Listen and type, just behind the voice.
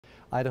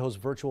Idaho's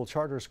virtual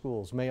charter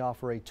schools may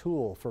offer a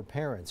tool for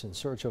parents in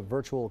search of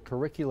virtual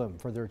curriculum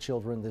for their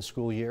children this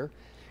school year.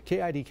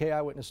 KIDK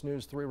Eyewitness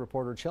News 3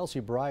 reporter Chelsea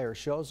Breyer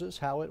shows us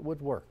how it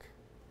would work.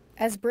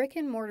 As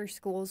brick-and-mortar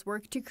schools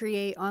work to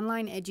create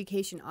online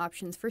education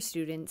options for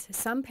students,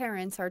 some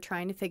parents are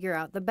trying to figure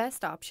out the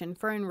best option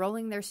for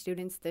enrolling their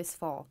students this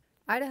fall.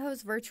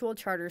 Idaho's virtual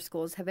charter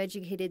schools have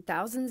educated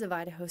thousands of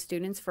Idaho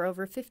students for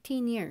over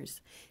 15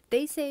 years.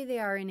 They say they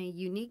are in a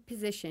unique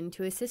position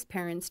to assist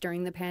parents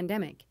during the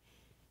pandemic.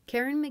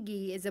 Karen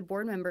McGee is a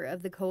board member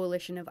of the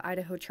Coalition of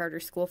Idaho Charter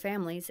School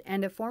Families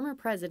and a former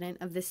president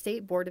of the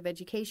State Board of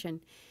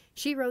Education.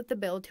 She wrote the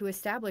bill to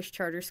establish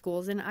charter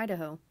schools in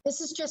Idaho. This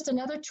is just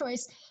another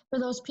choice for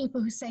those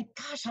people who say,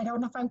 gosh, I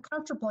don't know if I'm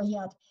comfortable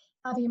yet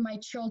having my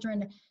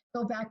children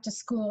go back to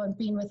school and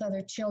being with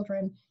other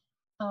children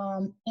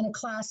in a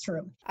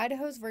classroom.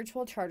 Idaho's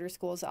virtual charter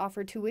schools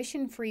offer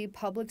tuition-free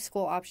public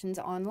school options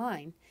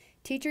online.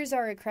 Teachers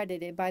are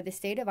accredited by the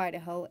state of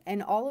Idaho,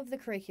 and all of the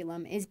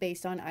curriculum is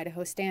based on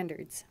Idaho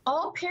standards.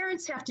 All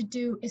parents have to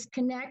do is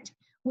connect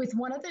with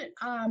one of the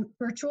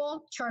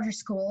virtual charter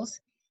schools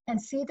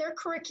and see their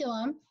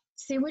curriculum,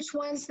 see which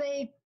ones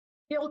they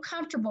feel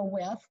comfortable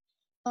with,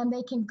 and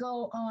they can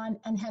go on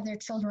and have their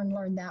children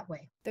learn that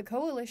way. The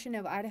Coalition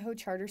of Idaho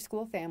Charter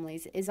School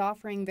Families is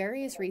offering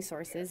various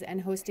resources and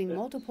hosting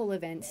multiple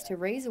events to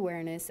raise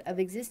awareness of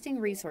existing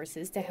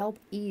resources to help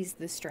ease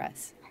the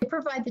stress. They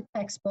provide the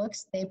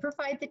textbooks, they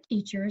provide the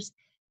teachers,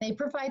 they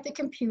provide the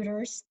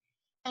computers,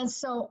 and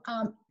so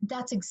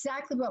that's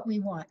exactly what we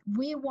want.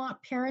 We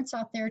want parents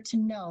out there to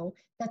know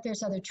that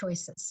there's other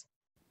choices.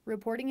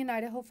 Reporting in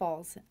Idaho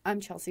Falls, I'm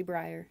Chelsea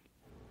Breyer.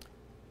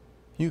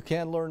 You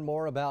can learn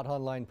more about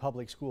online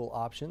public school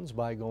options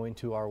by going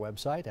to our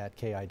website at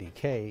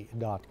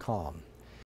KIDK.com.